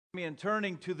And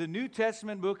turning to the New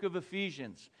Testament book of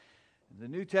Ephesians. The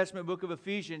New Testament book of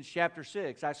Ephesians, chapter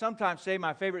 6. I sometimes say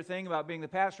my favorite thing about being the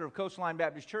pastor of Coastline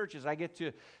Baptist Church is I get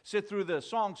to sit through the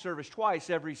song service twice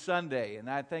every Sunday. And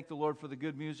I thank the Lord for the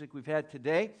good music we've had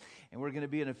today. And we're going to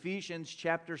be in Ephesians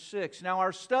chapter 6. Now,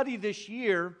 our study this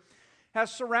year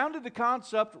has surrounded the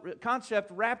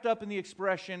concept wrapped up in the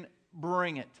expression,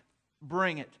 bring it.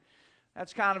 Bring it.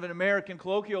 That's kind of an American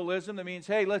colloquialism that means,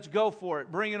 hey, let's go for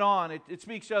it, bring it on. It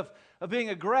speaks of being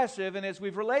aggressive, and as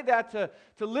we've relayed that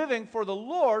to living for the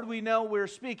Lord, we know we're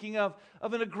speaking of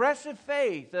an aggressive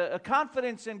faith, a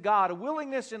confidence in God, a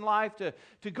willingness in life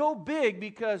to go big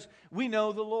because we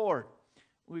know the Lord.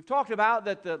 We've talked about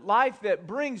that the life that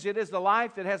brings it is the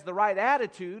life that has the right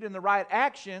attitude and the right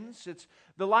actions. It's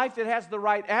the life that has the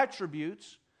right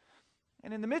attributes.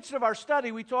 And in the midst of our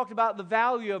study, we talked about the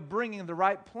value of bringing the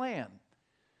right plan.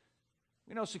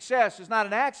 You know, success is not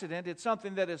an accident. It's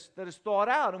something that is thought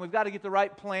out, and we've got to get the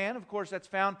right plan. Of course, that's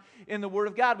found in the Word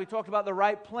of God. We talked about the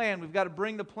right plan. We've got to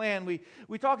bring the plan.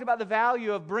 We talked about the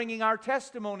value of bringing our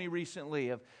testimony recently,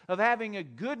 of having a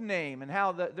good name, and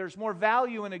how there's more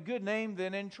value in a good name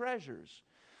than in treasures.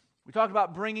 We talked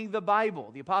about bringing the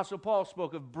Bible. The Apostle Paul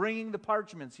spoke of bringing the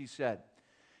parchments, he said.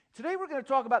 Today we're going to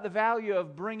talk about the value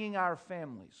of bringing our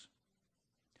families.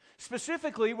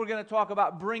 Specifically, we're going to talk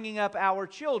about bringing up our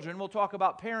children. We'll talk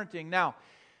about parenting. Now,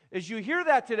 as you hear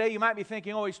that today, you might be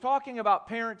thinking, oh, he's talking about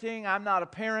parenting. I'm not a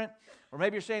parent. Or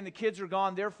maybe you're saying the kids are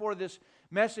gone, therefore this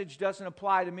message doesn't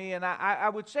apply to me. And I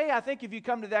would say, I think if you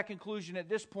come to that conclusion at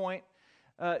this point,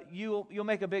 you'll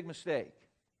make a big mistake.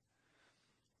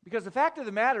 Because the fact of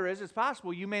the matter is, it's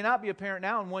possible you may not be a parent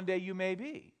now, and one day you may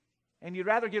be. And you'd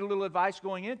rather get a little advice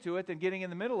going into it than getting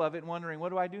in the middle of it and wondering, what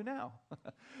do I do now?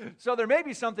 So there may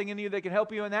be something in you that can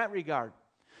help you in that regard.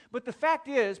 But the fact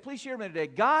is, please hear me today,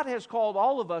 God has called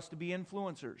all of us to be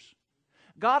influencers.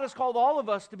 God has called all of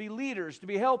us to be leaders, to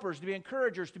be helpers, to be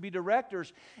encouragers, to be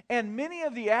directors. And many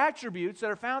of the attributes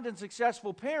that are found in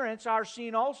successful parents are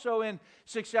seen also in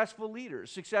successful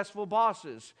leaders, successful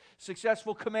bosses,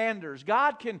 successful commanders.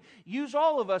 God can use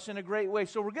all of us in a great way.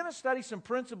 So we're going to study some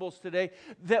principles today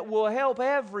that will help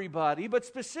everybody, but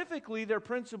specifically they're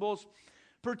principles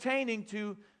pertaining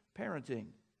to parenting.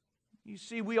 You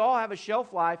see, we all have a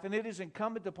shelf life, and it is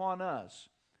incumbent upon us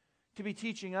to be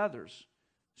teaching others,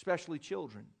 especially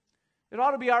children. It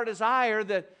ought to be our desire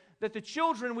that the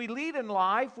children we lead in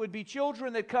life would be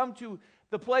children that come to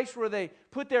the place where they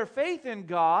put their faith in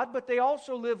God, but they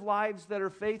also live lives that are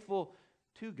faithful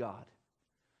to God.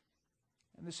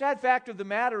 And the sad fact of the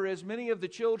matter is many of the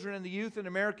children and the youth in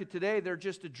America today, they're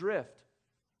just adrift.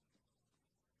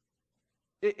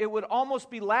 It would almost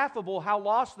be laughable how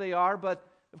lost they are, but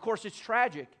of course it's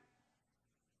tragic.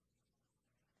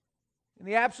 In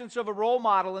the absence of a role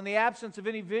model, in the absence of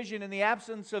any vision, in the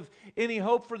absence of any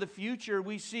hope for the future,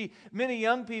 we see many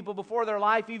young people before their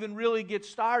life even really gets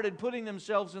started putting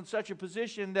themselves in such a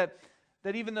position that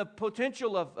even the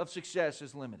potential of success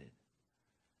is limited.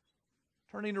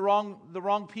 Turning to the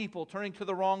wrong people, turning to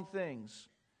the wrong things.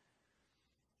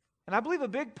 And I believe a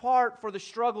big part for the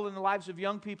struggle in the lives of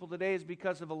young people today is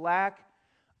because of a lack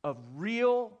of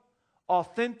real,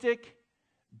 authentic,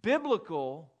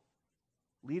 biblical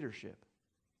leadership.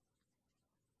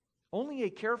 Only a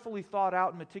carefully thought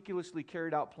out and meticulously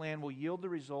carried out plan will yield the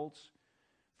results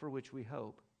for which we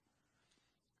hope.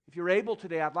 If you're able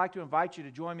today, I'd like to invite you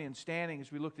to join me in standing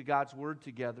as we look to God's Word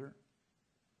together.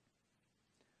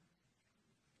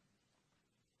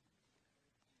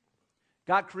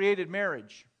 God created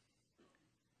marriage.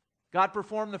 God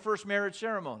performed the first marriage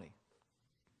ceremony.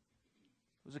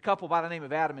 It was a couple by the name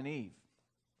of Adam and Eve.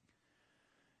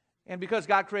 And because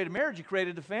God created marriage, He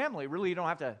created a family. Really, you don't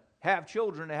have to have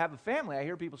children to have a family. I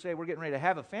hear people say, we're getting ready to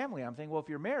have a family. I'm thinking, well, if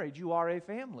you're married, you are a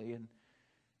family. And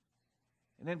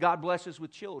then God blesses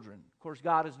with children. Of course,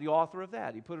 God is the author of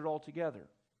that. He put it all together.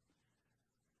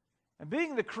 And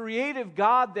being the creative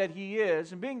God that He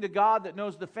is, and being the God that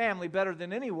knows the family better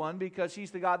than anyone because He's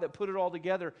the God that put it all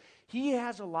together, He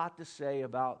has a lot to say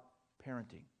about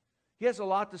parenting. He has a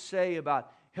lot to say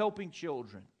about helping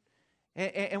children.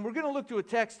 And we're going to look to a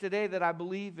text today that I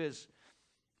believe is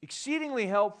exceedingly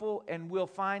helpful, and we'll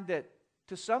find that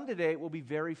to some today it will be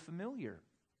very familiar.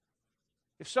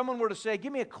 If someone were to say,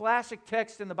 give me a classic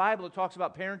text in the Bible that talks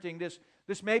about parenting,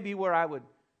 this may be where I would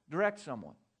direct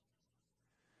someone.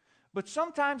 But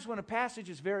sometimes when a passage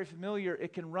is very familiar,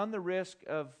 it can run the risk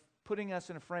of putting us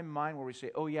in a frame of mind where we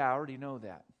say, oh yeah, I already know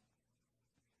that.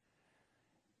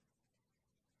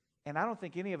 And I don't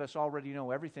think any of us already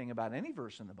know everything about any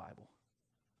verse in the Bible.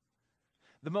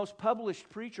 The most published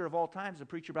preacher of all time is a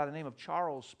preacher by the name of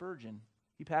Charles Spurgeon.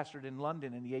 He pastored in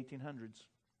London in the 1800s.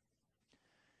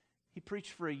 He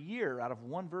preached for a year out of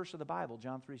one verse of the Bible,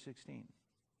 John 3:16.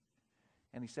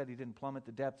 And he said he didn't plummet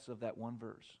the depths of that one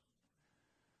verse.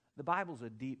 The Bible's a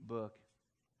deep book.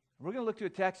 We're going to look to a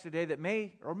text today that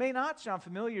may or may not sound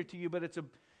familiar to you, but it's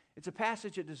a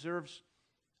passage that deserves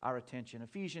our attention.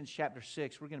 Ephesians chapter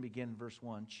 6, we're going to begin in verse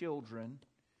 1. Children,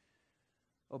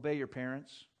 obey your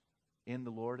parents in the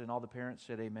Lord. And all the parents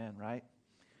said amen, right?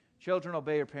 Children,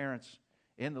 obey your parents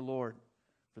in the Lord,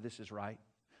 for this is right.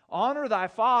 Honor thy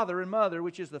father and mother,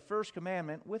 which is the first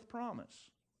commandment, with promise.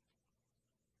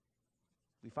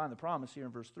 We find the promise here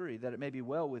in verse 3, that it may be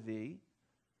well with thee,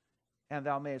 and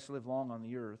thou mayest live long on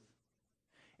the earth.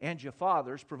 And your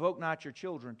fathers, provoke not your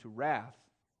children to wrath,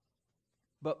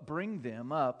 but bring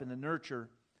them up in the nurture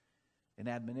and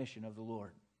admonition of the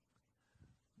Lord.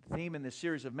 The theme in this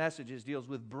series of messages deals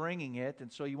with bringing it,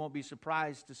 and so you won't be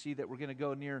surprised to see that we're going to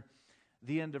go near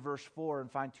the end of verse 4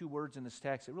 and find two words in this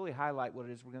text that really highlight what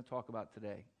it is we're going to talk about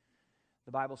today.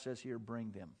 The Bible says here, bring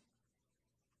them.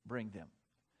 Bring them.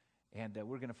 And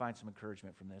we're going to find some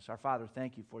encouragement from this. Our Father,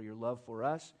 thank you for your love for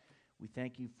us. We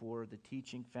thank you for the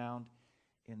teaching found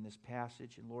in this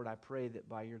passage. And Lord, I pray that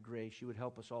by your grace you would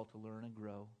help us all to learn and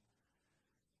grow.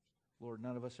 Lord,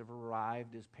 none of us have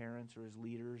arrived as parents or as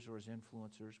leaders or as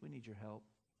influencers. We need your help.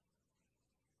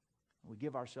 We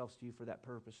give ourselves to you for that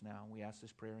purpose now. We ask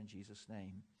this prayer in Jesus'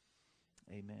 name.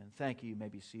 Amen. Thank you. You may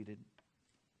be seated.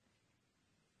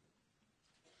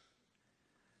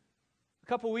 A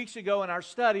couple weeks ago in our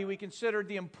study, we considered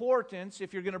the importance,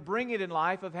 if you're going to bring it in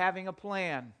life, of having a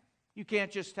plan. You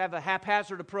can't just have a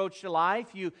haphazard approach to life.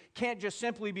 You can't just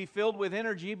simply be filled with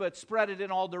energy but spread it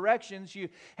in all directions. You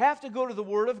have to go to the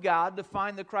Word of God to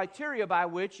find the criteria by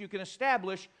which you can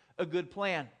establish a good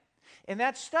plan. In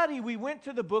that study, we went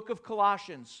to the book of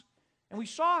Colossians. And we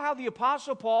saw how the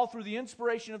Apostle Paul, through the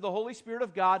inspiration of the Holy Spirit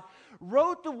of God,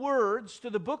 wrote the words to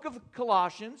the book of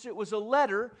Colossians. It was a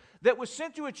letter that was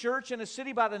sent to a church in a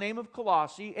city by the name of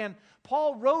Colossae, and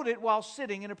Paul wrote it while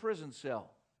sitting in a prison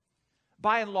cell.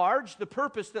 By and large, the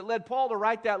purpose that led Paul to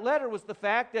write that letter was the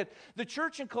fact that the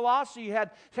church in Colossae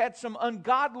had some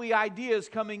ungodly ideas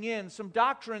coming in, some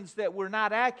doctrines that were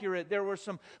not accurate. There were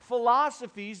some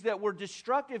philosophies that were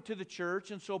destructive to the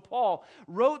church, and so Paul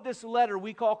wrote this letter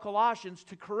we call Colossians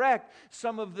to correct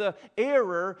some of the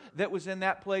error that was in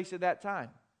that place at that time.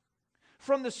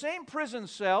 From the same prison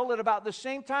cell, at about the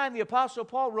same time, the Apostle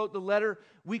Paul wrote the letter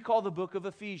we call the book of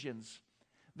Ephesians.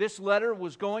 This letter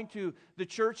was going to the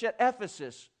church at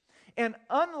Ephesus. And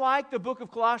unlike the book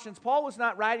of Colossians, Paul was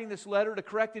not writing this letter to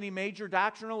correct any major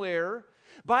doctrinal error.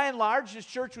 By and large, this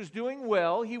church was doing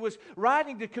well. He was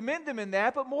writing to commend them in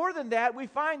that. But more than that, we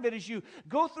find that as you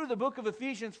go through the book of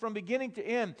Ephesians from beginning to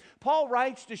end, Paul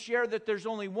writes to share that there's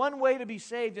only one way to be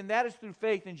saved, and that is through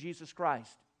faith in Jesus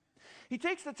Christ. He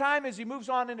takes the time as he moves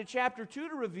on into chapter 2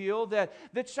 to reveal that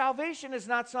salvation is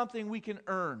not something we can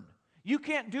earn. You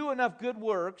can't do enough good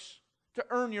works to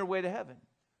earn your way to heaven.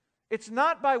 It's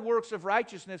not by works of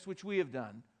righteousness which we have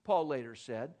done, Paul later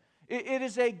said. It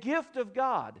is a gift of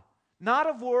God, not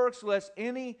of works, lest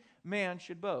any man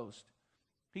should boast.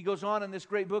 He goes on in this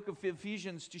great book of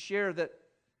Ephesians to share that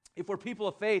if we're people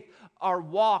of faith, our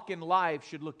walk in life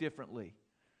should look differently.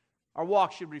 Our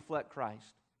walk should reflect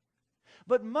Christ.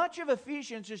 But much of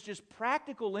Ephesians is just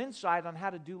practical insight on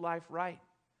how to do life right.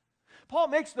 Paul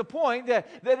makes the point that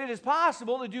it is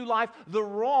possible to do life the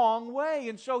wrong way.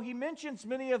 And so he mentions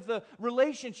many of the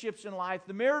relationships in life,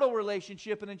 the marital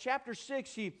relationship. And in chapter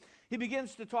 6, he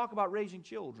begins to talk about raising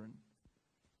children.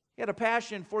 He had a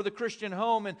passion for the Christian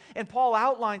home, and Paul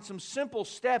outlined some simple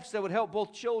steps that would help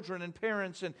both children and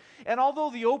parents. And although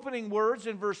the opening words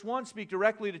in verse 1 speak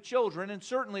directly to children, and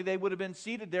certainly they would have been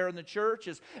seated there in the church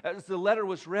as the letter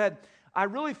was read, I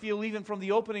really feel even from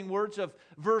the opening words of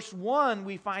verse 1,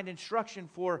 we find instruction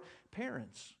for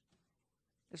parents.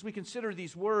 As we consider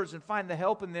these words and find the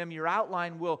help in them, your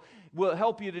outline will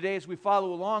help you today as we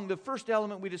follow along. The first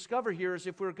element we discover here is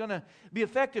if we're going to be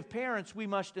effective parents, we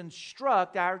must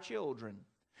instruct our children.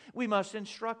 We must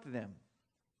instruct them.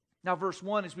 Now, verse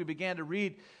 1, as we began to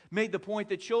read, made the point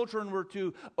that children were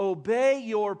to obey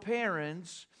your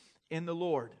parents in the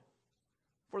Lord.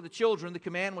 For the children, the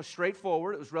command was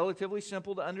straightforward. It was relatively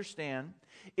simple to understand.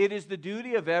 It is the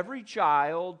duty of every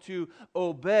child to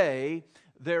obey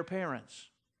their parents.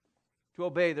 To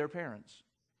obey their parents.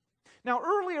 Now,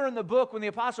 earlier in the book, when the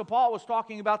Apostle Paul was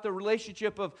talking about the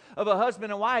relationship of a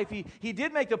husband and wife, he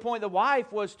did make the point the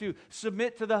wife was to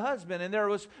submit to the husband. And there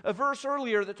was a verse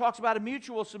earlier that talks about a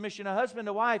mutual submission, a husband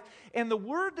to wife. And the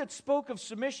word that spoke of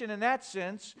submission in that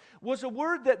sense was a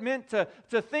word that meant to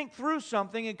think through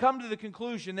something and come to the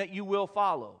conclusion that you will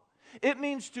follow. It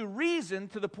means to reason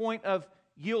to the point of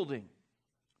yielding.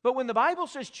 But when the Bible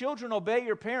says children obey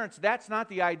your parents, that's not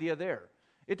the idea there.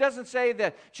 It doesn't say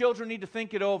that children need to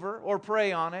think it over or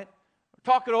pray on it,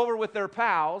 talk it over with their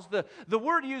pals. The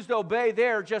word used obey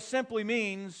there just simply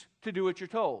means to do what you're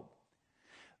told.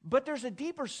 But there's a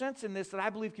deeper sense in this that I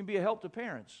believe can be a help to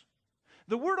parents.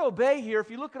 The word obey here,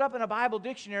 if you look it up in a Bible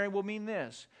dictionary, will mean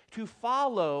this: to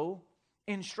follow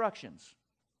instructions.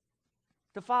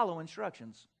 To follow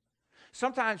instructions.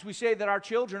 Sometimes we say that our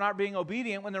children aren't being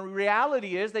obedient when the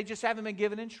reality is they just haven't been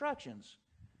given instructions.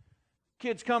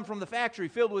 Kids come from the factory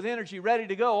filled with energy, ready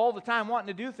to go all the time,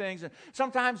 wanting to do things. And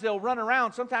sometimes they'll run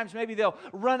around. Sometimes maybe they'll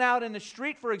run out in the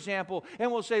street, for example,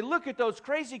 and we'll say, look at those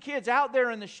crazy kids out there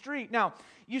in the street. Now,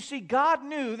 you see, God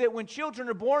knew that when children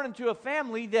are born into a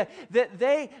family that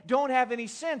they don't have any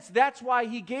sense. That's why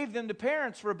He gave them to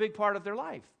parents for a big part of their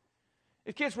life.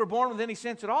 If kids were born with any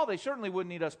sense at all, they certainly wouldn't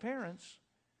need us parents.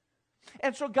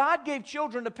 And so God gave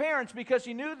children to parents because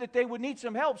He knew that they would need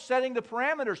some help setting the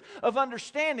parameters of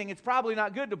understanding. It's probably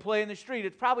not good to play in the street.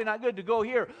 It's probably not good to go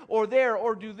here or there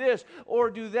or do this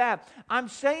or do that. I'm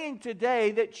saying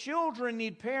today that children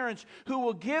need parents who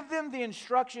will give them the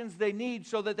instructions they need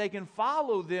so that they can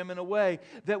follow them in a way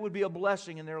that would be a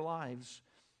blessing in their lives.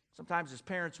 Sometimes as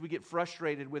parents we get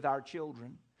frustrated with our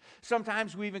children.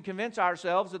 Sometimes we even convince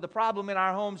ourselves that the problem in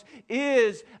our homes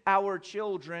is our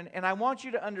children. And I want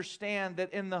you to understand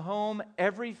that in the home,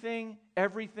 everything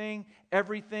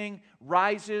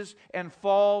rises and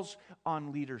falls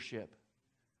on leadership.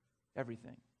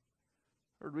 Everything.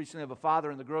 I heard recently of a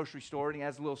father in the grocery store, and he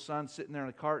has a little son sitting there in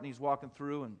a cart, and he's walking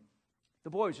through, and the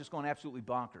boy was just going absolutely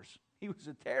bonkers. He was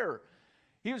a terror.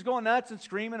 He was going nuts and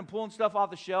screaming and pulling stuff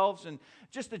off the shelves and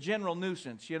just a general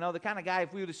nuisance. You know, the kind of guy,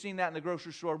 if we would have seen that in the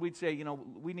grocery store, we'd say, you know,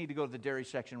 we need to go to the dairy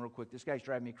section real quick. This guy's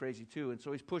driving me crazy too. And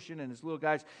so he's pushing, and his little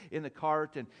guy's in the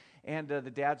cart, and the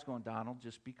dad's going, Donald,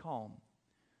 just be calm.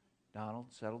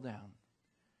 Donald, settle down.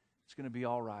 It's going to be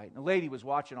all right. And the lady was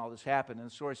watching all this happen, and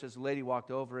the story says the lady walked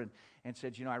over and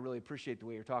said, you know, I really appreciate the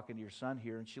way you're talking to your son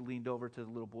here. And she leaned over to the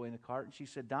little boy in the cart, and she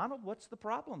said, Donald, what's the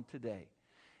problem today?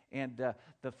 And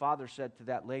the father said to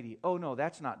that lady, oh, no,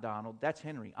 that's not Donald. That's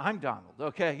Henry. I'm Donald.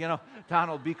 Okay, you know,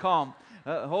 Donald, be calm.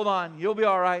 Hold on. You'll be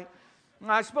all right.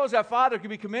 I suppose that father could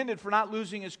be commended for not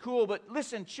losing his cool. But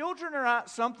listen, children are not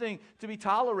something to be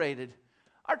tolerated.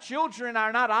 Our children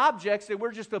are not objects that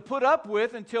we're just to put up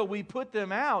with until we put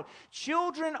them out.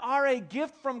 Children are a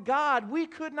gift from God. We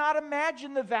could not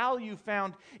imagine the value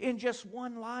found in just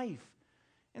one life.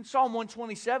 In Psalm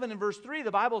 127 and verse 3, the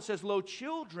Bible says, lo,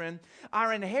 children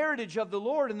are an heritage of the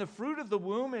Lord, and the fruit of the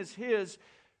womb is His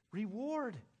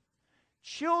reward.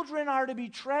 Children are to be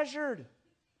treasured,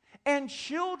 and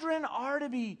children are to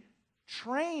be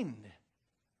trained.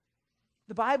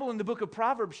 The Bible in the book of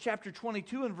Proverbs, chapter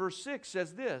 22 and verse 6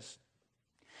 says this,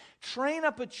 train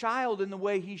up a child in the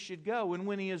way he should go, and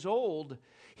when he is old,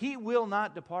 he will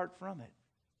not depart from it.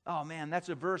 Oh man, that's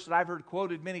a verse that I've heard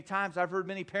quoted many times. I've heard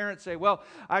many parents say, well,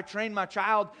 I trained my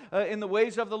child in the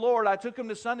ways of the Lord. I took him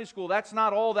to Sunday school. That's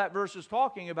not all that verse is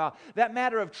talking about. That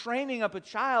matter of training up a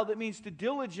child, it means to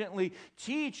diligently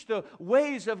teach the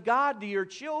ways of God to your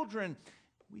children.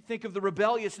 We think of the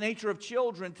rebellious nature of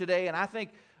children today, and I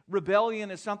think rebellion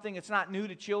is something that's not new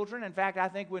to children. In fact, I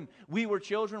think when we were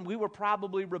children, we were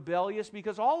probably rebellious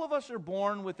because all of us are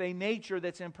born with a nature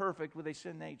that's imperfect, with a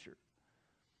sin nature.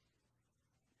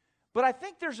 But I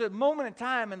think there's a moment in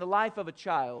time in the life of a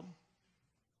child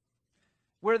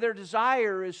where their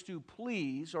desire is to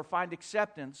please or find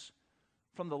acceptance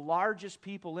from the largest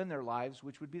people in their lives,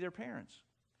 which would be their parents.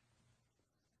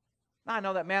 Now, I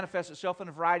know that manifests itself in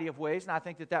a variety of ways, and I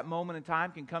think that moment in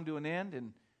time can come to an end,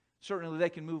 and certainly they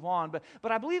can move on.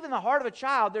 But I believe in the heart of a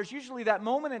child, there's usually that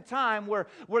moment in time where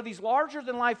these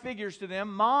larger-than-life figures to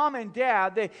them, mom and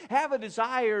dad, they have a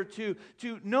desire to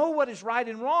know what is right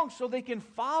and wrong so they can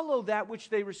follow that which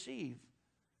they receive.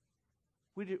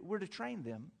 We're to train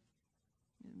them.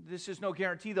 This is no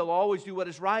guarantee they'll always do what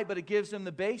is right, but it gives them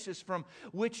the basis from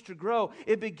which to grow.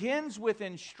 It begins with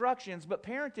instructions, but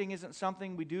parenting isn't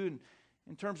something we do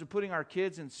in terms of putting our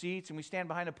kids in seats and we stand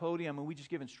behind a podium and we just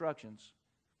give instructions.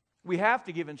 We have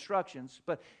to give instructions,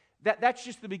 but that's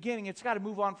just the beginning. It's got to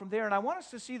move on from there. And I want us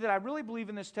to see that I really believe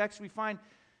in this text we find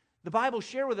the Bible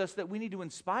share with us that we need to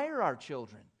inspire our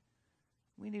children.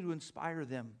 We need to inspire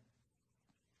them.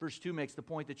 Verse 2 makes the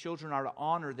point that children are to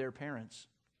honor their parents.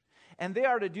 And they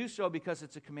are to do so because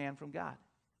it's a command from God.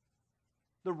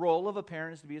 The role of a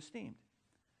parent is to be esteemed.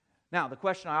 Now, the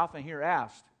question I often hear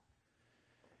asked,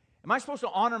 am I supposed to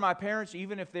honor my parents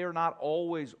even if they're not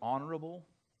always honorable?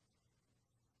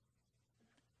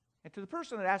 And to the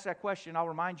person that asked that question, I'll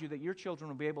remind you that your children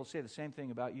will be able to say the same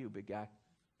thing about you, big guy.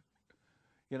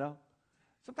 You know?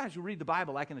 Sometimes we read the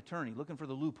Bible like an attorney, looking for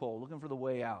the loophole, looking for the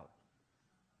way out.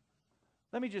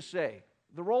 Let me just say,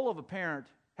 the role of a parent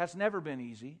has never been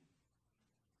easy.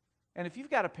 And if you've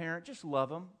got a parent, just love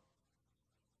them.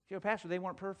 If you're a pastor, they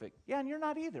weren't perfect. Yeah, and you're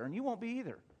not either, and you won't be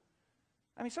either.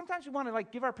 I mean, sometimes we want to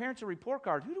give our parents a report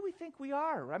card. Who do we think we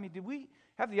are? I mean, did we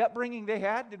have the upbringing they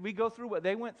had? Did we go through what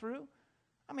they went through?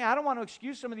 I mean, I don't want to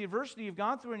excuse some of the adversity you've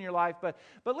gone through in your life, but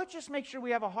let's just make sure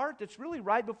we have a heart that's really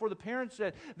right before the parents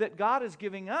that God has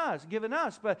given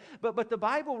us. But the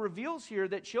Bible reveals here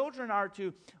that children are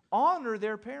to honor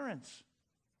their parents.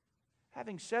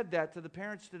 Having said that, to the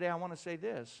parents today, I want to say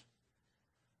this.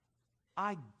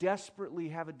 I desperately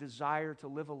have a desire to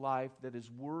live a life that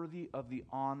is worthy of the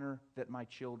honor that my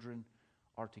children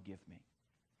are to give me.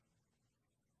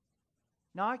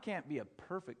 Now, I can't be a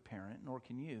perfect parent, nor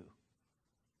can you.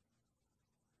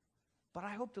 But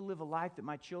I hope to live a life that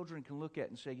my children can look at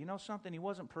and say, you know something, he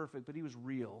wasn't perfect, but he was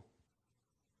real.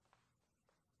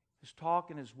 His talk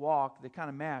and his walk, they kind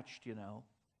of matched, you know.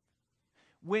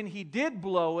 When he did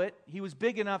blow it, he was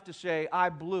big enough to say, I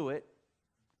blew it,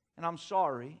 and I'm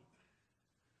sorry.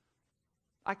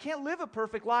 I can't live a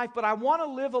perfect life, but I want to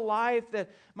live a life that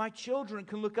my children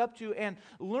can look up to and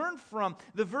learn from.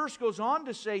 The verse goes on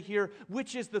to say here,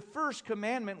 which is the first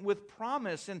commandment with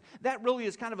promise. And that really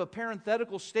is kind of a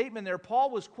parenthetical statement there. Paul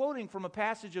was quoting from a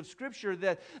passage of Scripture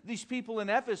that these people in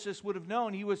Ephesus would have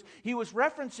known. He was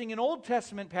referencing an Old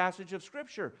Testament passage of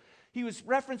Scripture. He was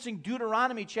referencing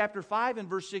Deuteronomy chapter 5 and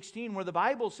verse 16, where the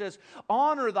Bible says,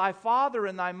 honor thy father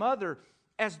and thy mother,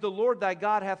 as the Lord thy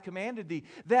God hath commanded thee,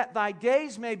 that thy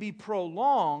days may be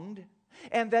prolonged,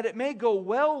 and that it may go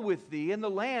well with thee in the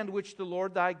land which the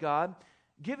Lord thy God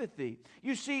giveth thee.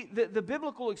 You see, the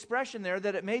biblical expression there,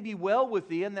 that it may be well with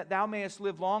thee, and that thou mayest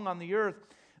live long on the earth,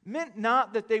 meant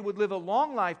not that they would live a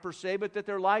long life per se, but that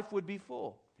their life would be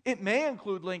full. It may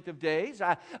include length of days.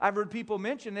 I've heard people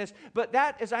mention this, but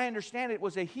that, as I understand it,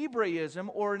 was a Hebraism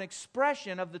or an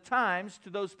expression of the times to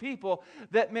those people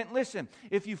that meant, listen,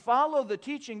 if you follow the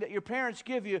teaching that your parents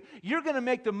give you, you're going to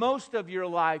make the most of your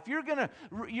life. You're going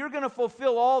to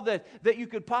fulfill all that you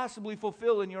could possibly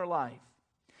fulfill in your life.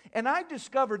 And I've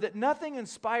discovered that nothing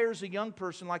inspires a young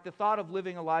person like the thought of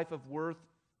living a life of worth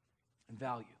and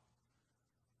value.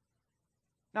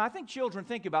 Now, I think children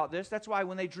think about this. That's why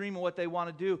when they dream of what they want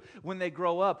to do when they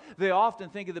grow up, they often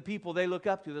think of the people they look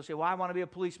up to. They'll say, well, I want to be a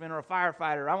policeman or a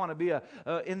firefighter. I want to be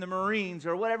in the Marines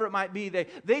or whatever it might be.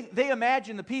 They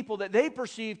imagine the people that they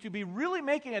perceive to be really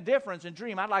making a difference and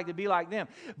dream, I'd like to be like them.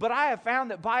 But I have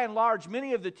found that by and large,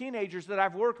 many of the teenagers that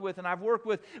I've worked with, and I've worked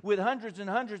with hundreds and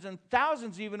hundreds and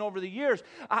thousands even over the years,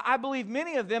 I believe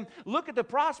many of them look at the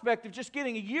prospect of just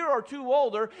getting a year or two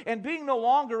older and being no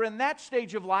longer in that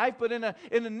stage of life, but in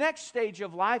the next stage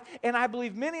of life, and I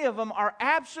believe many of them are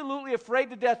absolutely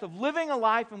afraid to death of living a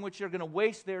life in which they're going to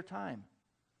waste their time.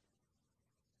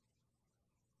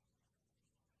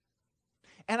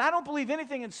 And I don't believe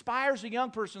anything inspires a young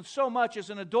person so much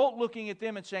as an adult looking at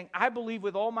them and saying, I believe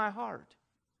with all my heart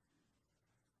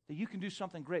that you can do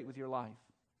something great with your life.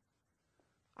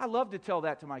 I love to tell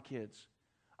that to my kids.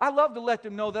 I love to let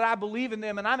them know that I believe in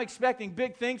them and I'm expecting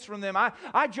big things from them.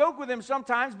 I joke with them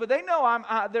sometimes, but they know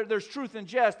there's truth in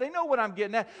jest. They know what I'm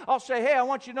getting at. I'll say, hey, I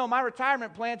want you to know my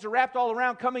retirement plans are wrapped all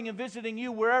around coming and visiting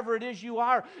you wherever it is you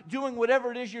are, doing whatever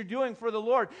it is you're doing for the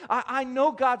Lord. I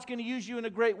know God's going to use you in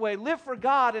a great way. Live for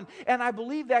God, and I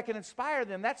believe that can inspire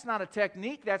them. That's not a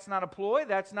technique. That's not a ploy.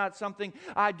 That's not something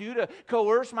I do to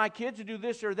coerce my kids to do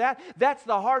this or that. That's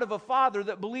the heart of a father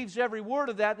that believes every word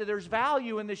of that there's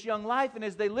value in this young life, and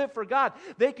as they live for God,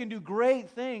 they can do great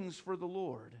things for the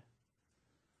Lord.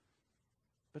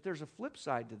 But there's a flip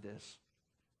side to this.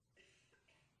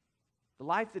 The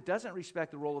life that doesn't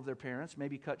respect the role of their parents may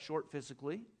be cut short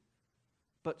physically,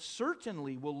 but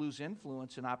certainly will lose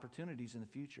influence and opportunities in the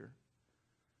future.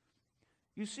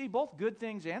 You see, both good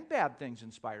things and bad things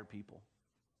inspire people.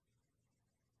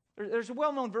 There's a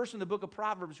well-known verse in the book of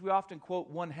Proverbs. We often quote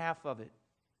one half of it.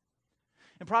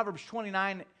 In Proverbs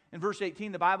 29 and verse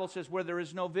 18, the Bible says, where there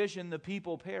is no vision, the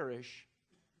people perish.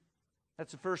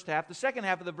 That's the first half. The second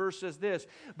half of the verse says this,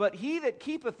 but he that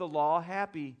keepeth the law,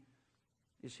 happy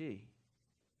is he.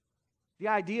 The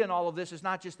idea in all of this is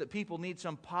not just that people need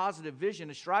some positive vision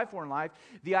to strive for in life.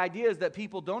 The idea is that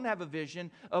people don't have a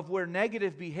vision of where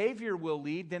negative behavior will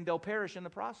lead, then they'll perish in the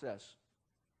process.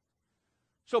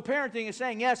 So parenting is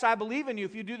saying, yes, I believe in you.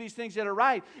 If you do these things that are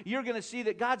right, you're going to see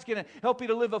that God's going to help you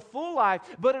to live a full life.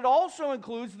 But it also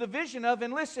includes the vision of,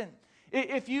 and listen,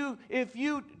 If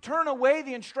you turn away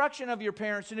the instruction of your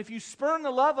parents, and if you spurn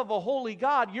the love of a holy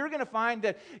God, you're going to find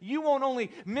that you won't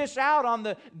only miss out on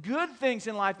the good things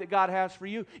in life that God has for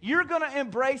you, you're going to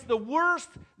embrace the worst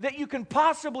that you can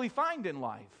possibly find in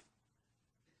life.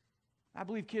 I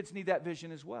believe kids need that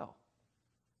vision as well.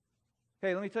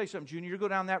 Hey, let me tell you something, Junior. You go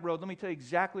down that road, let me tell you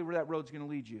exactly where that road's going to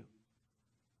lead you.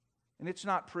 And it's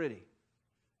not pretty.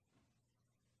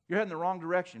 You're heading the wrong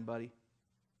direction, buddy.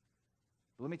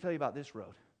 But let me tell you about this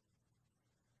road.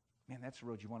 Man, that's the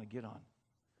road you want to get on.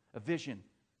 A vision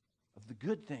of the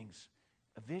good things.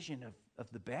 A vision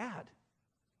of the bad.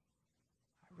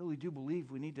 I really do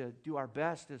believe we need to do our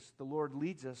best as the Lord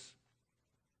leads us.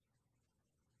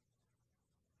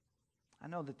 I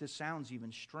know that this sounds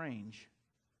even strange.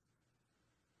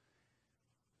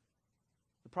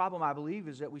 The problem, I believe,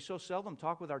 is that we so seldom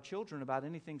talk with our children about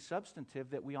anything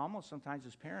substantive that we almost sometimes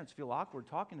as parents feel awkward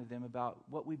talking to them about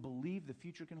what we believe the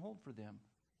future can hold for them.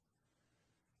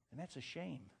 And that's a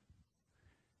shame.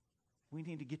 We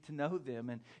need to get to know them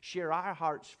and share our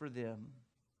hearts for them.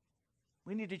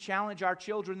 We need to challenge our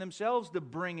children themselves to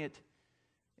bring it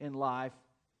in life.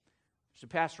 There's a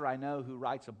pastor I know who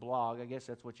writes a blog, I guess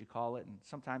that's what you call it, and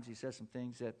sometimes he says some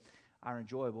things that are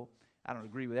enjoyable. I don't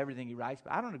agree with everything he writes,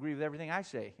 but I don't agree with everything I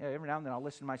say. Every now and then I'll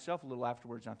listen to myself a little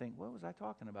afterwards and I think, what was I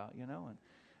talking about,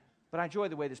 But I enjoy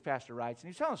the way this pastor writes. And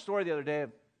he was telling a story the other day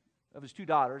of his two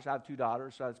daughters. I have two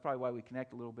daughters, so that's probably why we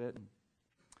connect a little bit. And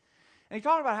he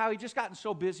talked about how he'd just gotten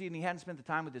so busy and he hadn't spent the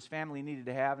time with his family he needed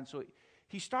to have. And so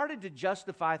he started to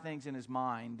justify things in his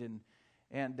mind.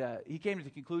 And he came to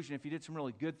the conclusion if he did some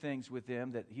really good things with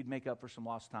them that he'd make up for some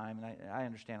lost time. And I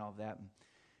understand all of that.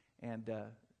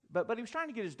 But he was trying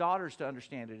to get his daughters to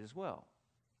understand it as well.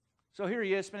 So here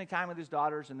he is spending time with his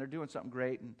daughters, and they're doing something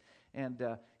great. And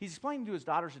he's explaining to his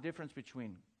daughters the difference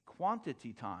between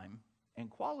quantity time and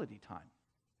quality time.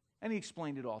 And he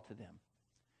explained it all to them.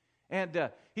 And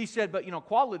he said, but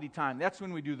quality time, that's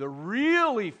when we do the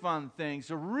really fun things,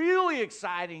 the really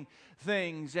exciting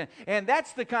things. And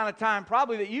that's the kind of time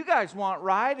probably that you guys want,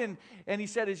 right? And he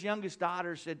said his youngest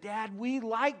daughter said, Dad, we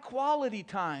like quality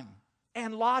time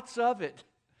and lots of it.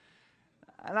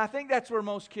 And I think that's where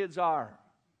most kids are.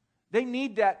 They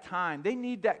need that time. They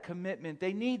need that commitment.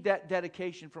 They need that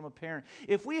dedication from a parent.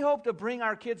 If we hope to bring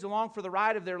our kids along for the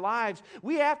ride of their lives,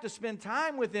 we have to spend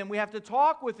time with them. We have to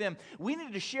talk with them. We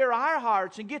need to share our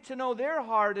hearts and get to know their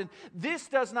heart. And this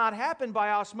does not happen by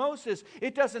osmosis.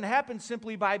 It doesn't happen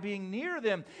simply by being near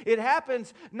them. It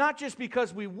happens not just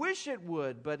because we wish it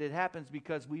would, but it happens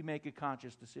because we make a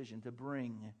conscious decision to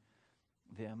bring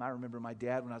them. I remember my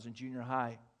dad when I was in junior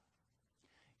high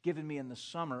giving me in the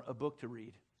summer a book to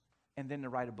read and then to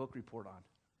write a book report on.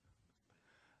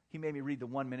 He made me read The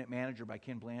 1 Minute Manager by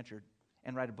Ken Blanchard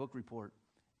and write a book report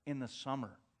in the summer.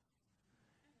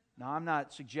 Now, I'm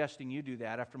not suggesting you do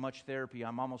that. After much therapy,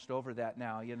 I'm almost over that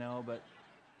now, but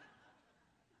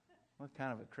what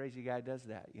kind of a crazy guy does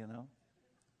that,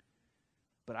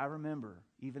 But I remember,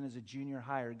 even as a junior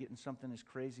higher, getting something as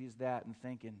crazy as that and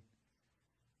thinking,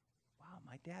 wow,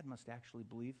 my dad must actually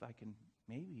believe I can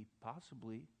maybe,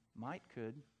 possibly,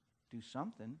 could do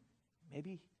something.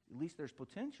 Maybe at least there's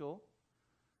potential.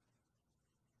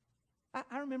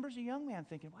 I remember as a young man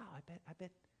thinking, wow, I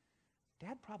bet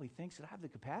Dad probably thinks that I have the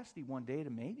capacity one day to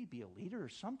maybe be a leader or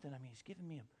something. I mean, he's given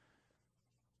me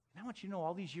And I want you to know,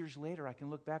 all these years later, I can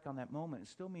look back on that moment. It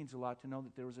still means a lot to know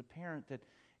that there was a parent that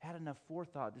had enough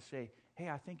forethought to say, hey,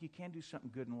 I think you can do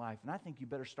something good in life, and I think you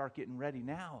better start getting ready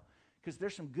now, because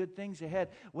there's some good things ahead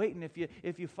waiting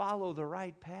if you follow the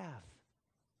right path.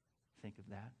 Think of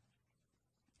that.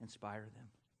 Inspire them.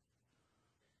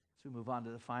 So we move on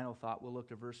to the final thought. We'll look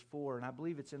to verse 4, and I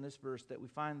believe it's in this verse that we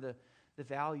find the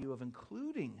value of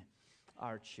including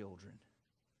our children.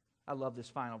 I love this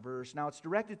final verse. Now, it's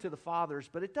directed to the fathers,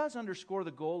 but it does underscore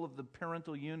the goal of the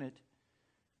parental unit.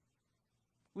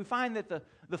 We find that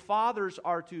the fathers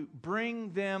are to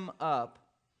bring them up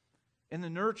in the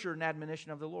nurture and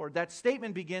admonition of the Lord. That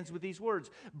statement begins with these words,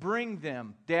 bring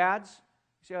them. Dads,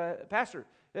 say, Pastor,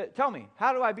 tell me,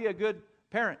 how do I be a good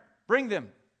parent? Bring them.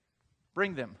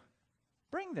 Bring them.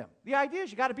 Bring them. The idea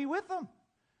is you got to be with them.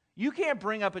 You can't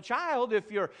bring up a child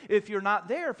if you're not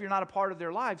there, if you're not a part of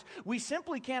their lives. We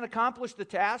simply can't accomplish the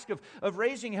task of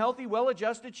raising healthy,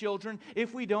 well-adjusted children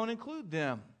if we don't include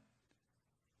them.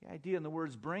 The idea in the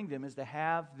words bring them is to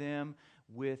have them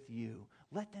with you.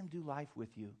 Let them do life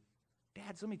with you.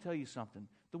 Dads, let me tell you something.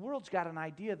 The world's got an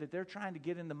idea that they're trying to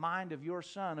get in the mind of your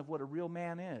son of what a real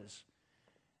man is.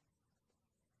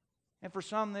 And for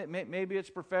some, maybe it's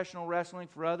professional wrestling.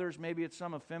 For others, maybe it's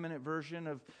some effeminate version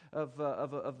of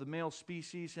the male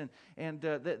species. And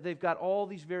they've got all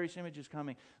these various images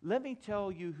coming. Let me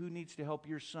tell you who needs to help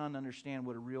your son understand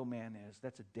what a real man is.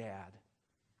 That's a dad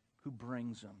who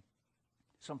brings them.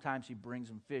 Sometimes he brings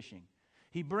them fishing.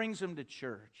 He brings them to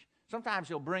church. Sometimes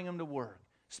he'll bring them to work.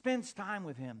 Spends time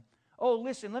with him. Oh,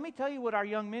 listen, let me tell you what our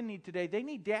young men need today. They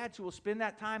need dads who will spend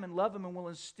that time and love them and will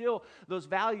instill those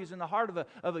values in the heart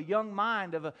of a young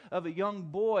mind, of a young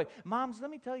boy. Moms, let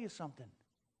me tell you something.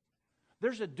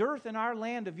 There's a dearth in our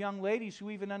land of young ladies who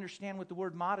even understand what the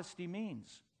word modesty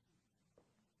means.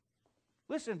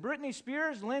 Listen, Britney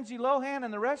Spears, Lindsay Lohan,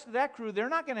 and the rest of that crew, they're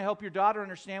not going to help your daughter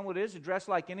understand what it is to dress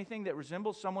like anything that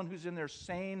resembles someone who's in their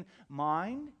sane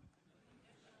mind.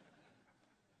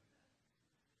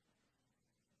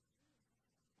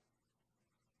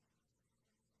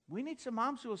 We need some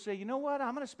moms who will say, you know what,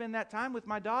 I'm going to spend that time with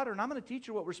my daughter, and I'm going to teach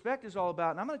her what respect is all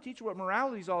about, and I'm going to teach her what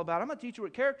morality is all about. I'm going to teach her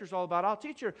what character is all about. I'll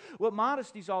teach her what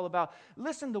modesty is all about.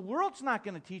 Listen, the world's not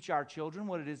going to teach our children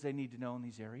what it is they need to know in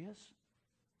these areas.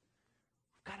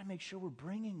 We've got to make sure we're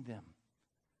bringing them.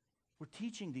 We're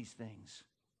teaching these things.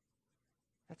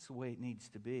 That's the way it needs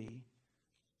to be.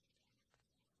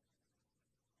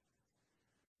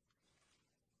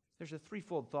 There's a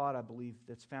threefold thought, I believe,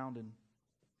 that's found in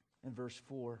verse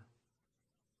 4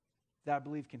 that I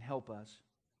believe can help us.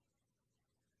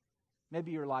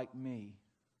 Maybe you're like me.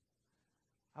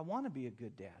 I want to be a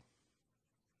good dad.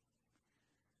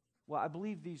 Well, I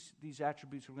believe these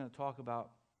attributes we're going to talk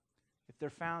about, if they're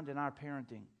found in our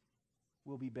parenting,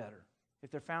 we'll be better.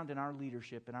 If they're found in our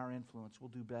leadership and our influence, we'll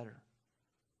do better.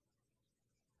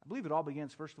 I believe it all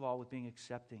begins, first of all, with being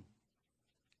accepting.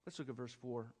 Let's look at verse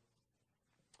 4.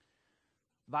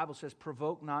 The Bible says,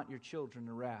 provoke not your children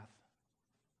to wrath.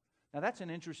 Now that's an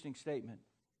interesting statement.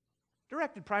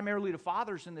 Directed primarily to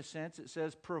fathers in the sense, it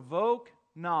says, provoke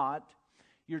not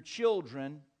your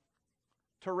children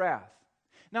to wrath.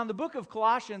 Now in the book of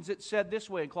Colossians, it said this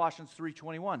way in Colossians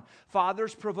 3:21,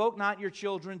 fathers, provoke not your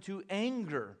children to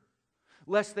anger,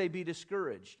 lest they be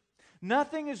discouraged.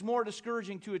 Nothing is more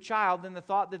discouraging to a child than the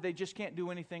thought that they just can't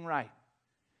do anything right.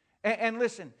 And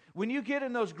listen, when you get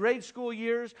in those grade school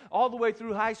years, all the way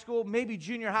through high school, maybe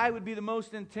junior high would be the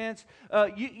most intense,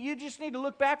 you just need to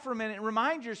look back for a minute and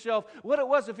remind yourself what it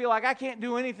was to feel like I can't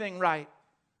do anything right.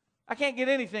 I can't get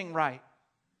anything right.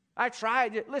 I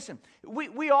tried. Listen,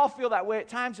 we all feel that way at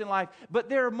times in life, but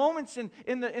there are moments in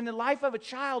the life of a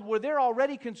child where they're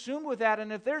already consumed with that,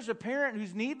 and if there's a parent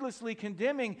who's needlessly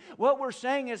condemning, what we're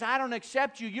saying is, I don't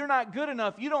accept you, you're not good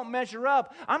enough, you don't measure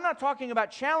up. I'm not talking about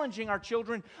challenging our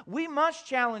children. We must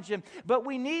challenge them, but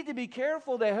we need to be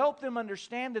careful to help them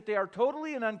understand that they are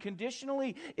totally and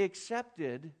unconditionally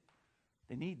accepted.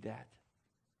 They need that.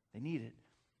 They need it.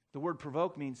 The word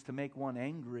provoke means to make one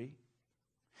angry.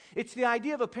 It's the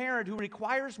idea of a parent who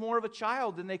requires more of a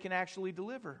child than they can actually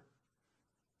deliver.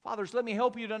 Fathers, let me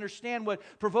help you to understand what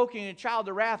provoking a child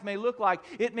to wrath may look like.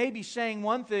 It may be saying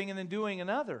one thing and then doing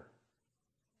another.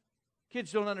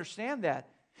 Kids don't understand that.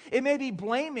 It may be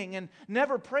blaming and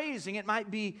never praising. It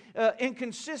might be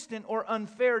inconsistent or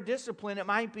unfair discipline. It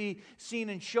might be seen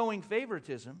in showing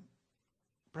favoritism.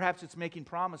 Perhaps it's making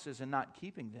promises and not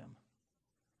keeping them.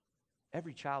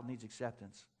 Every child needs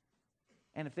acceptance.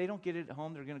 And if they don't get it at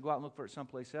home, they're going to go out and look for it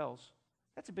someplace else.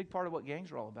 That's a big part of what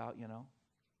gangs are all about, you know.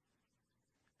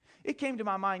 It came to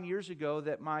my mind years ago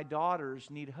that my daughters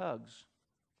need hugs.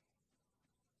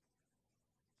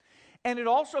 And it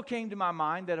also came to my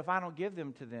mind that if I don't give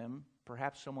them to them,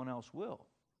 perhaps someone else will.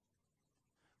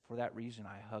 For that reason,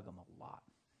 I hug them a lot.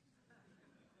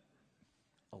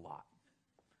 A lot.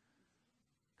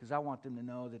 Because I want them to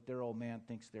know that their old man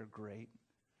thinks they're great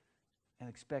and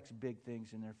expects big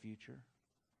things in their future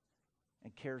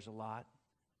and cares a lot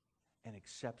and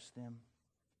accepts them.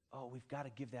 Oh, we've got to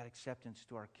give that acceptance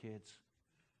to our kids.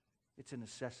 It's a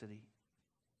necessity.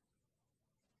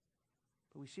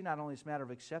 But we see not only this matter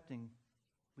of accepting,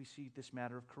 we see this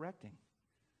matter of correcting.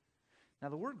 Now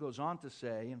the word goes on to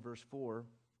say in verse 4,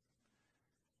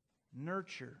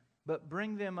 nurture, but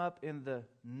bring them up in the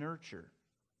nurture.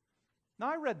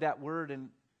 Now I read that word, and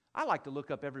I like to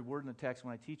look up every word in the text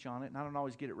when I teach on it, and I don't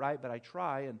always get it right, but I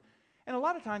try. And a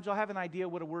lot of times I'll have an idea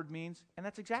what a word means, and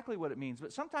that's exactly what it means.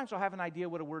 But sometimes I'll have an idea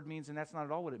what a word means, and that's not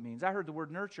at all what it means. I heard the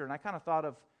word nurture, and I kind of thought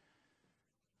of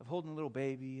holding a little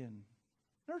baby and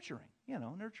nurturing,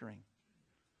 nurturing.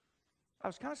 I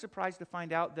was kind of surprised to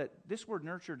find out that this word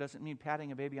nurture doesn't mean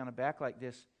patting a baby on the back like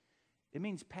this. It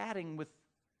means patting with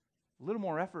a little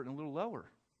more effort and a little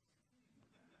lower.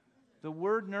 The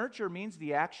word nurture means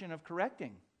the action of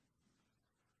correcting.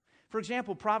 For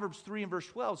example, Proverbs 3 and verse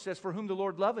 12 says, "For whom the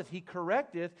Lord loveth, he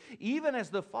correcteth, even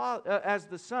as a father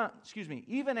the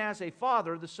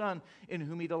son in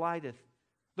whom he delighteth."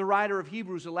 The writer of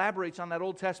Hebrews elaborates on that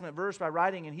Old Testament verse by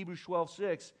writing in Hebrews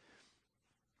 12:6,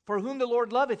 "For whom the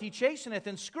Lord loveth, he chasteneth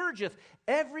and scourgeth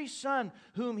every son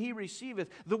whom he receiveth."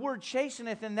 The word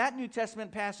chasteneth in that New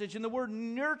Testament passage and the word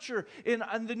nurture in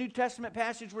the New Testament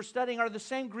passage we're studying are the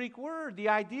same Greek word. The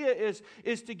idea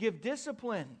is to give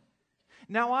discipline.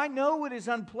 Now, I know it is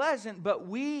unpleasant, but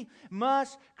we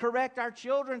must correct our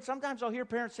children. Sometimes I'll hear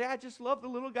parents say, "I just love the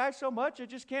little guy so much, I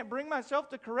just can't bring myself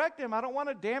to correct him. I don't want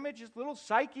to damage his little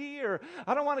psyche, or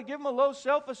I don't want to give him a low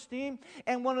self-esteem."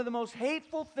 And one of the most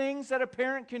hateful things that a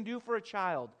parent can do for a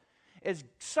child is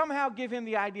somehow give him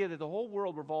the idea that the whole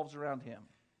world revolves around him.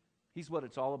 He's what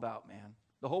it's all about, man.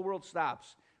 The whole world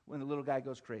stops when the little guy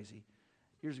goes crazy.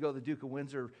 Years ago, the Duke of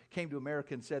Windsor came to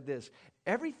America and said this: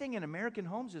 "Everything in American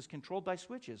homes is controlled by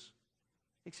switches,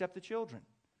 except the children."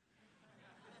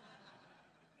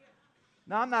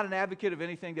 Now, I'm not an advocate of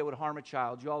anything that would harm a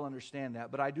child. You all understand that.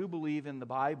 But I do believe in the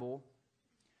Bible.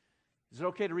 Is it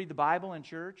okay to read the Bible in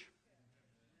church?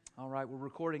 All right, we're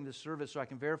recording this service so I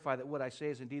can verify that what I say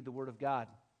is indeed the Word of God.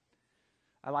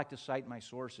 I like to cite my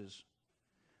sources.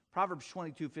 Proverbs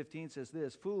 22:15 says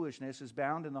this: "Foolishness is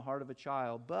bound in the heart of a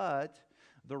child, but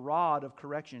the rod of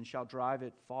correction shall drive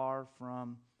it far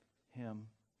from him."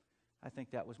 I think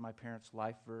that was my parents'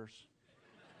 life verse.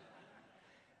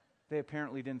 They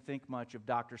apparently didn't think much of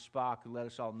Dr. Spock, who let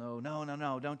us all know,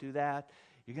 no, don't do that.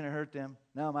 You're going to hurt them.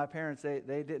 No, my parents, they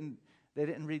didn't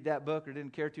read that book or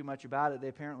didn't care too much about it. They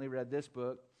apparently read this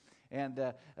book. And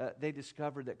they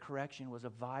discovered that correction was a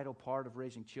vital part of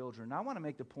raising children. Now, I want to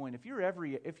make the point, if you're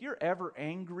ever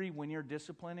angry when you're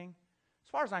disciplining, as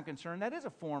far as I'm concerned, that is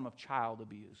a form of child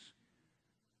abuse.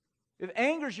 If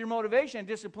anger is your motivation in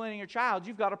disciplining your child,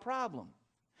 you've got a problem.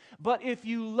 But if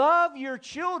you love your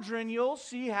children, you'll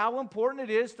see how important it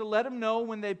is to let them know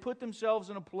when they put themselves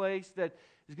in a place that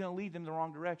is going to lead them the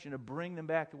wrong direction, to bring them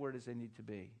back to where it is they need to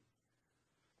be.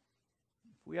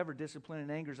 If we ever discipline in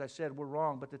anger, as I said, we're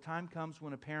wrong. But the time comes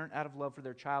when a parent, out of love for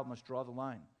their child, must draw the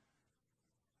line.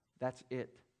 That's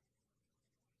it.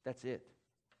 That's it.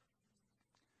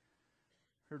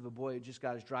 Heard of a boy who just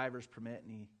got his driver's permit,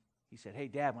 and he said, "Hey,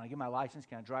 Dad, when I get my license,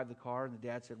 can I drive the car?" And the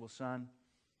dad said, "Well, son,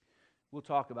 we'll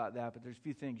talk about that, but there's a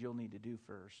few things you'll need to do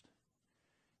first.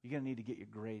 You're going to need to get your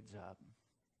grades up.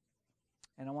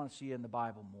 And I want to see you in the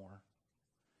Bible more."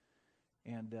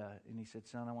 And he said,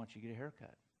 "Son, I want you to get a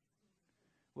haircut."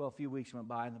 Well, a few weeks went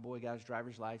by, and the boy got his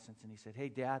driver's license, and he said, "Hey,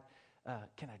 Dad,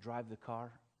 can I drive the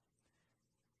car?"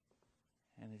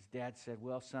 And his dad said,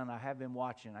 "Well, son, I have been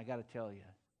watching. I got to tell you,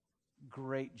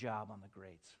 great job on the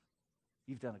grades.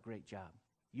 You've done a great job.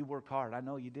 You work hard. I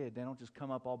know you did. They don't just come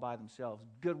up all by themselves.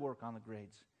 Good work on the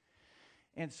grades.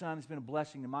 And son, it's been a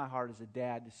blessing to my heart as a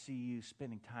dad to see you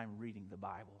spending time reading the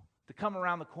Bible. To come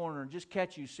around the corner and just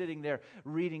catch you sitting there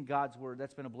reading God's Word.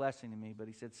 That's been a blessing to me." But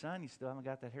he said, "Son, you still haven't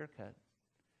got that haircut."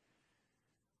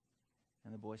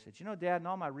 And the boy said, "You know, Dad, in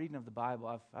all my reading of the Bible,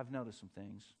 I've noticed some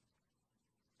things."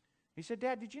 He said,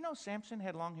 "Dad, did you know Samson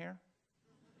had long hair?"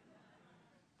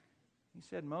 He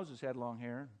said, "Moses had long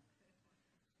hair."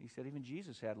 He said, "Even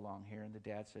Jesus had long hair." And the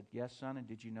dad said, "Yes, son, and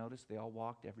did you notice they all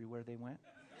walked everywhere they went?"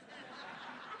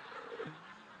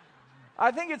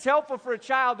 I think it's helpful for a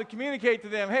child to communicate to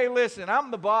them, "Hey, listen,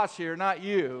 I'm the boss here, not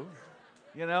you."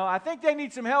 You know, I think they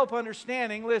need some help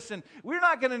understanding, listen, we're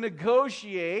not going to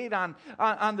negotiate on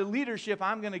the leadership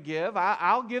I'm going to give.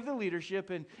 I'll give the leadership,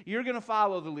 and you're going to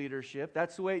follow the leadership.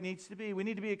 That's the way it needs to be. We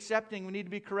need to be accepting. We need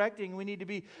to be correcting. We need to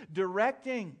be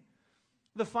directing.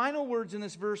 The final words in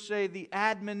this verse say the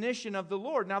admonition of the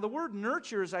Lord. Now, the word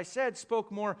nurture, as I said, spoke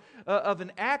more of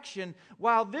an action,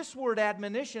 while this word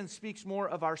admonition speaks more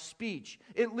of our speech.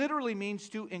 It literally means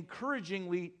to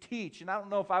encouragingly teach. And I don't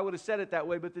know if I would have said it that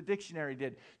way, but the dictionary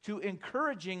did. To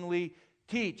encouragingly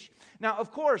teach. Now,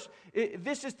 of course,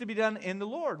 this is to be done in the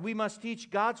Lord. We must teach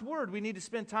God's Word. We need to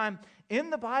spend time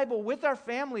in the Bible with our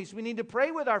families. We need to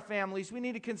pray with our families. We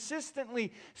need to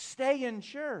consistently stay in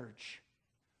church.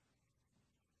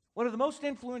 One of the most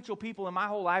influential people in my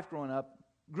whole life growing up,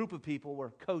 group of people, were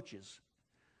coaches.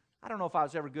 I don't know if I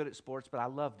was ever good at sports, but I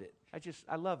loved it.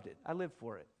 I loved it. I lived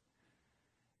for it.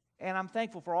 And I'm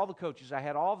thankful for all the coaches I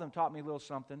had. All of them taught me a little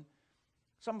something.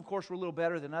 Some, of course, were a little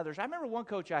better than others. I remember one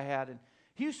coach I had, and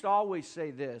he used to always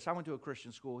say this. I went to a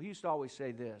Christian school. He used to always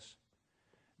say this: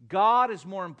 God is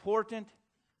more important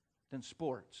than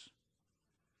sports.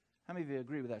 How many of you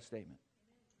agree with that statement?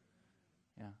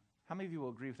 Yeah. How many of you will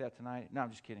agree with that tonight? No,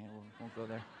 I'm just kidding. We won't go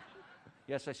there.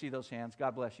 Yes, I see those hands.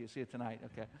 God bless you. See you tonight.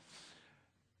 Okay.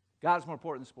 God's more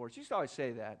important than sports. He used to always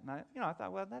say that. And I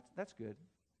thought, well, that's good.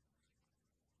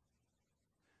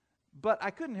 But I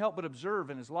couldn't help but observe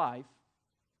in his life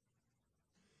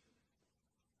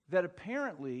that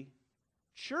apparently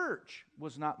church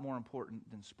was not more important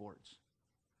than sports.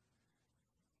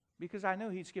 Because I knew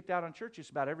he'd skipped out on church just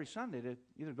about every Sunday to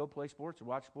either go play sports or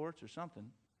watch sports or something.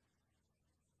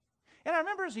 And I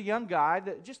remember as a young guy,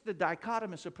 that just the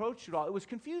dichotomous approach to it all, it was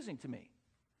confusing to me.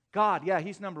 God, yeah,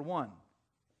 he's number one.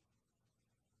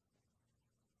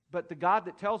 But the God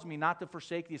that tells me not to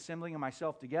forsake the assembling of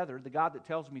myself together, the God that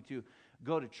tells me to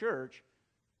go to church,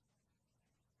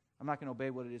 I'm not going to obey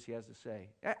what it is he has to say.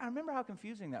 I remember how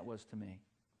confusing that was to me.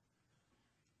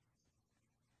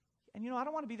 And I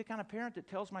don't want to be the kind of parent that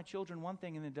tells my children one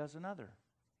thing and then does another.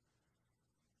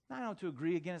 Now, I know to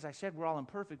agree, again, as I said, we're all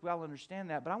imperfect. We all understand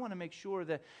that. But I want to make sure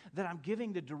that I'm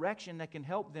giving the direction that can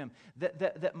help them,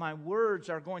 that my words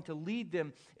are going to lead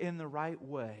them in the right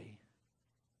way.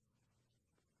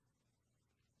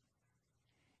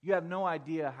 You have no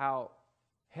idea how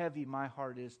heavy my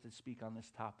heart is to speak on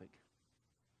this topic.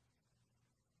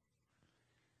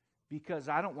 Because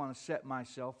I don't want to set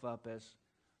myself up as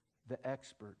the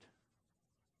expert.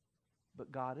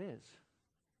 But God is.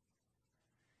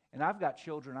 And I've got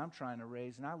children I'm trying to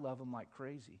raise, and I love them like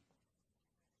crazy.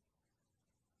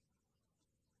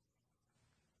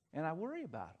 And I worry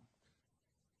about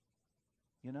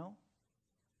them.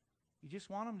 You just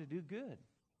want them to do good.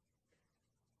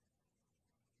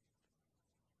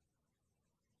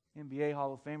 NBA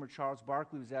Hall of Famer Charles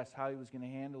Barkley was asked how he was going to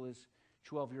handle his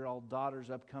 12-year-old daughter's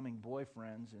upcoming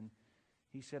boyfriends, and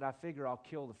he said, I figure I'll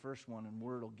kill the first one and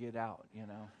word will get out,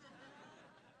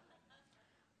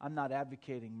 I'm not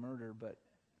advocating murder, but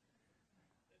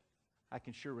I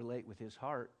can sure relate with his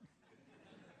heart.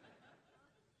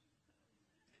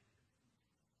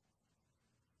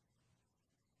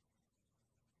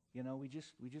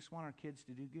 We just want our kids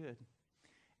to do good.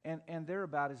 And they're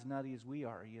about as nutty as we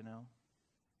are,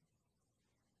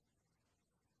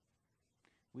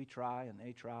 We try and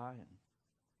they try.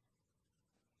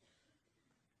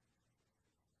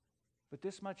 But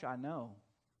this much I know.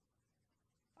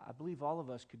 I believe all of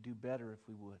us could do better if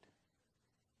we would.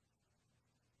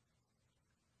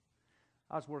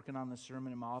 I was working on this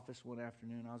sermon in my office one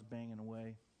afternoon. I was banging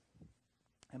away.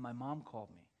 And my mom called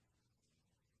me.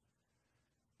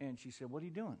 And she said, what are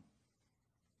you doing?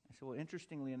 I said, well,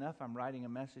 interestingly enough, I'm writing a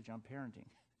message on parenting.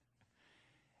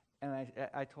 And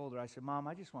I told her, I said, Mom,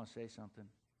 I just want to say something.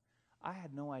 I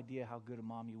had no idea how good a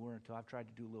mom you were until I've tried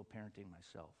to do a little parenting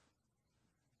myself.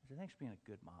 I said, thanks for being a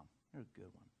good mom. You're a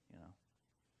good one,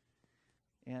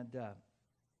 And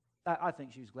I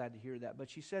think she was glad to hear that. But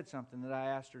she said something that I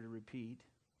asked her to repeat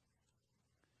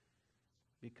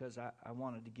because I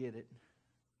wanted to get it.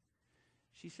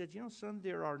 She said, son,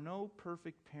 there are no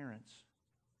perfect parents.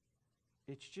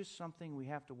 It's just something we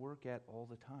have to work at all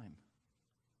the time.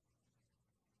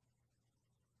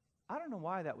 I don't know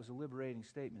why that was a liberating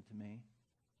statement to me.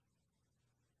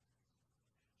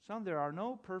 Son, there are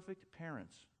no perfect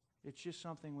parents. It's just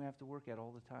something we have to work at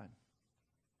all the time.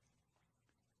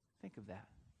 Think of that.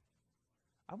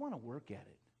 I want to work at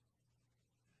it.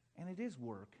 And it is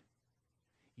work.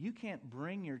 You can't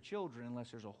bring your children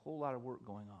unless there's a whole lot of work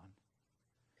going on.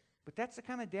 But that's the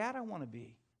kind of dad I want to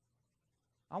be.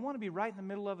 I want to be right in the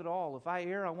middle of it all. If I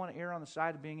err, I want to err on the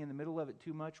side of being in the middle of it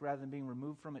too much rather than being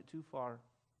removed from it too far.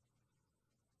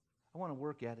 I want to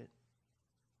work at it.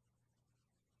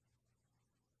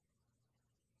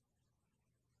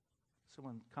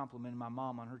 Someone complimented my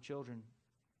mom on her children.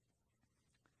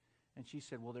 And she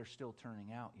said, well, they're still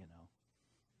turning out,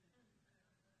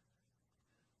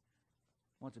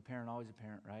 Once a parent, always a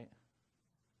parent, right?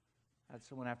 I had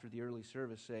someone after the early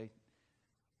service say,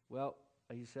 well,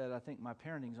 he said, I think my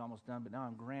parenting's almost done, but now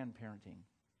I'm grandparenting.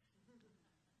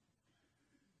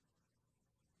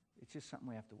 It's just something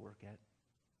we have to work at.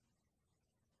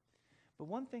 But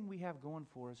one thing we have going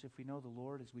for us, if we know the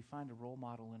Lord, is we find a role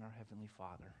model in our Heavenly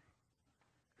Father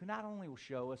who not only will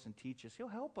show us and teach us, He'll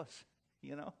help us,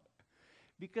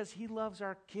 because He loves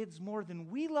our kids more than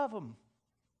we love them.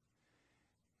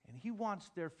 And He wants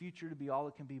their future to be all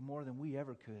it can be, more than we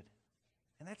ever could.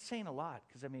 And that's saying a lot,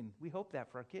 because, we hope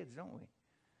that for our kids, don't we?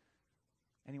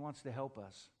 And He wants to help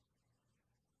us.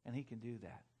 And He can do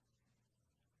that.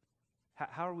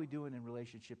 How are we doing in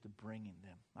relationship to bringing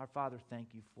them? Our Father,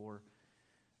 thank You for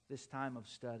this time of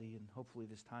study and hopefully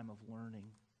this time of learning.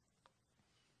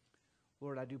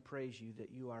 Lord, I do praise You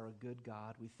that You are a good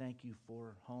God. We thank You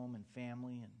for home and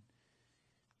family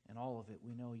and all of it.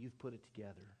 We know You've put it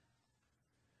together.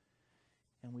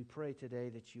 And we pray today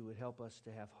that You would help us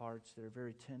to have hearts that are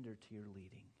very tender to Your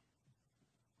leading.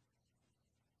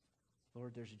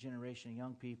 Lord, there's a generation of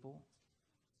young people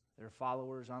that are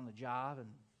followers on the job and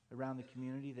around the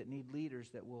community that need leaders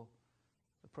that will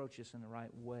approach us in the right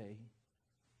way.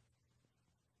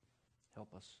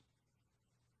 Help us.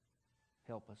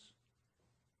 Help us.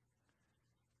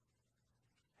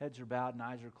 Heads are bowed and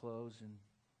eyes are closed, and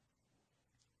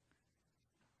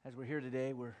as we're here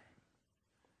today, we're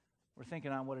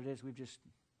thinking on what it is we've just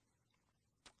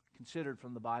considered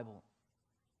from the Bible.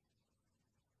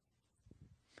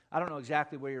 I don't know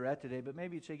exactly where you're at today, but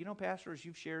maybe you'd say, Pastor, as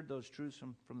you've shared those truths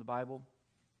from the Bible,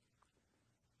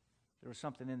 there was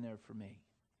something in there for me.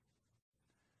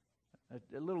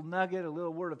 A little nugget, a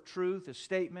little word of truth, a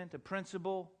statement, a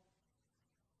principle,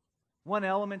 one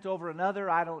element over another,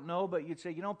 I don't know, but you'd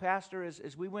say, Pastor,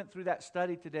 as we went through that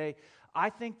study today, I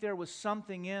think there was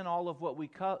something in all of what we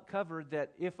covered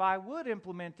that if I would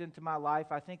implement into my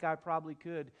life, I think I probably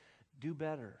could do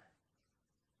better.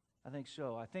 I think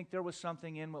so. I think there was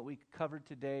something in what we covered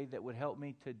today that would help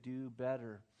me to do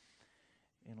better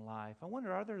in life. I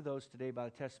wonder, are there those today by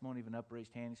the testimony of an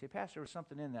upraised hand? You say, Pastor, there was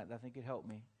something in that I think could help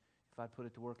me if I'd put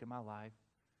it to work in my life.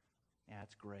 Yeah,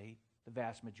 that's great. The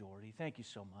vast majority. Thank you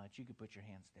so much. You can put your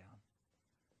hands down.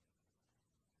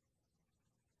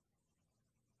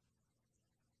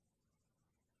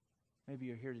 Maybe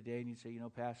you're here today and you say,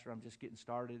 Pastor, I'm just getting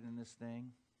started in this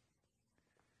thing.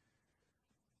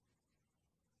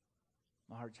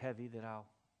 My heart's heavy that I'll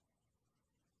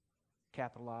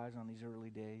capitalize on these early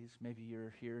days. Maybe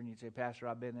you're here and you'd say, Pastor,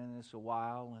 I've been in this a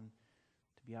while, and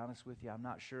to be honest with you, I'm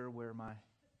not sure where my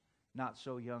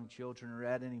not-so-young children are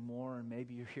at anymore. And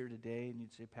maybe you're here today and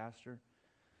you'd say, Pastor,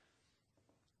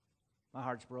 my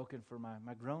heart's broken for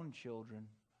my grown children.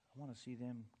 I want to see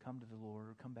them come to the Lord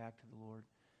or come back to the Lord.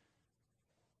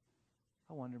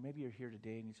 I wonder, maybe you're here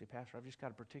today and you say, Pastor, I've just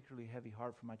got a particularly heavy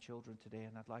heart for my children today,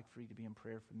 and I'd like for you to be in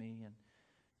prayer for me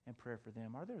and prayer for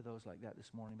them. Are there those like that this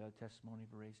morning by the testimony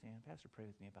of a raised hand? Pastor, pray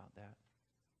with me about that.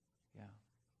 Yeah.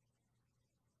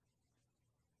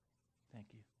 Thank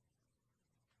you.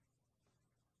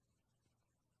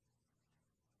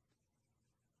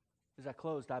 As I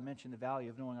closed, I mentioned the value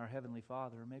of knowing our Heavenly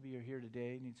Father. Maybe you're here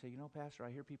today and you'd say, Pastor,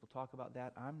 I hear people talk about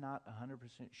that. I'm not 100%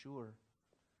 sure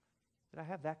that I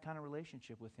have that kind of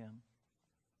relationship with Him.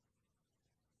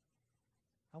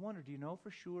 I wonder, do you know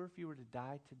for sure if you were to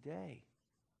die today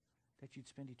that you'd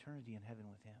spend eternity in heaven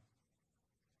with Him?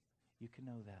 You can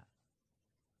know that.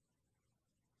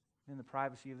 In the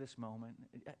privacy of this moment,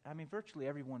 virtually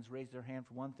everyone's raised their hand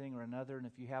for one thing or another, and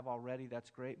if you have already, that's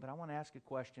great. But I want to ask a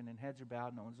question, and heads are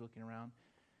bowed, no one's looking around.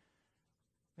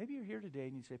 Maybe you're here today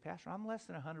and you say, Pastor, I'm less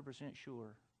than 100%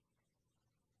 sure.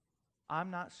 I'm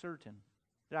not certain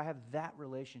that I have that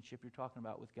relationship you're talking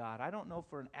about with God. I don't know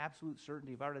for an absolute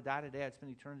certainty if I were to die today, I'd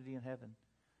spend eternity in heaven.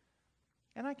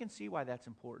 And I can see why that's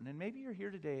important. And maybe you're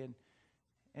here today,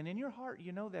 and in your heart,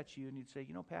 you know that's you, and you'd say,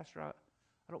 Pastor, I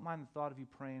don't mind the thought of you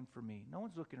praying for me. No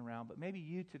one's looking around, but maybe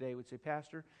you today would say,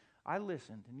 Pastor, I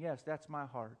listened, and yes, that's my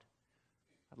heart.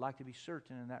 I'd like to be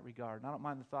certain in that regard, and I don't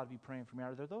mind the thought of you praying for me.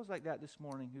 Are there those like that this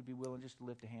morning who'd be willing just to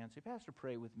lift a hand and say, Pastor,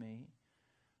 pray with me?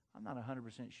 I'm not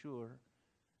 100% sure.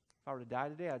 If I were to die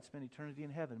today, I'd spend eternity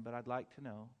in heaven, but I'd like to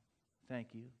know.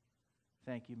 Thank you.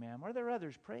 Thank you, ma'am. Are there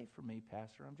others? Pray for me,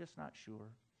 Pastor. I'm just not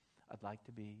sure. I'd like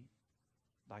to be.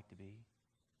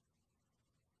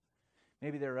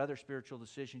 Maybe there are other spiritual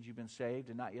decisions. You've been saved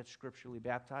and not yet scripturally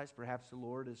baptized. Perhaps the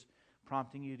Lord is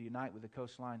prompting you to unite with the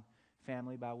Coastline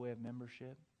family by way of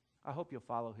membership. I hope you'll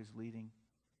follow His leading.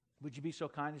 Would you be so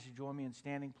kind as to join me in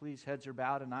standing, please? Heads are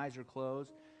bowed and eyes are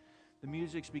closed. The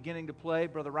music's beginning to play.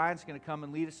 Brother Ryan's going to come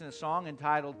and lead us in a song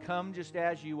entitled, Come Just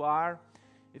As You Are.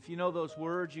 If you know those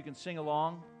words, you can sing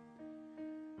along.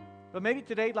 But maybe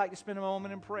today you'd like to spend a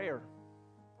moment in prayer.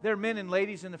 There are men and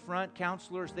ladies in the front,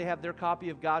 counselors. They have their copy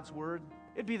of God's Word.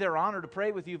 It'd be their honor to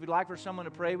pray with you if you'd like for someone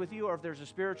to pray with you, or if there's a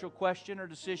spiritual question or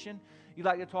decision you'd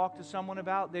like to talk to someone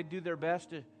about, they'd do their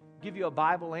best to give you a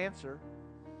Bible answer.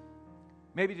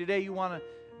 Maybe today you want to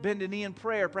bend a knee in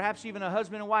prayer, perhaps even a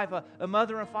husband and wife, a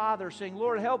mother and father saying,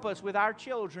 Lord, help us with our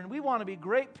children. We want to be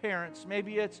great parents.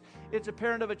 Maybe it's a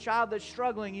parent of a child that's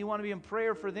struggling. You want to be in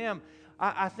prayer for them.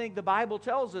 I think the Bible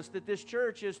tells us that this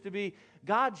church is to be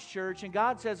God's church, and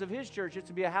God says of His church it's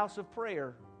to be a house of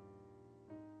prayer.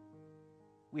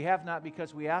 We have not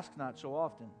because we ask not so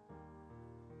often.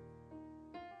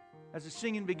 As the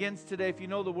singing begins today, if you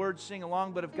know the words, sing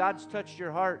along. But if God's touched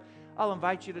your heart, I'll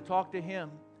invite you to talk to Him.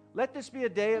 Let this be a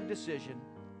day of decision.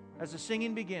 As the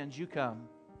singing begins, you come.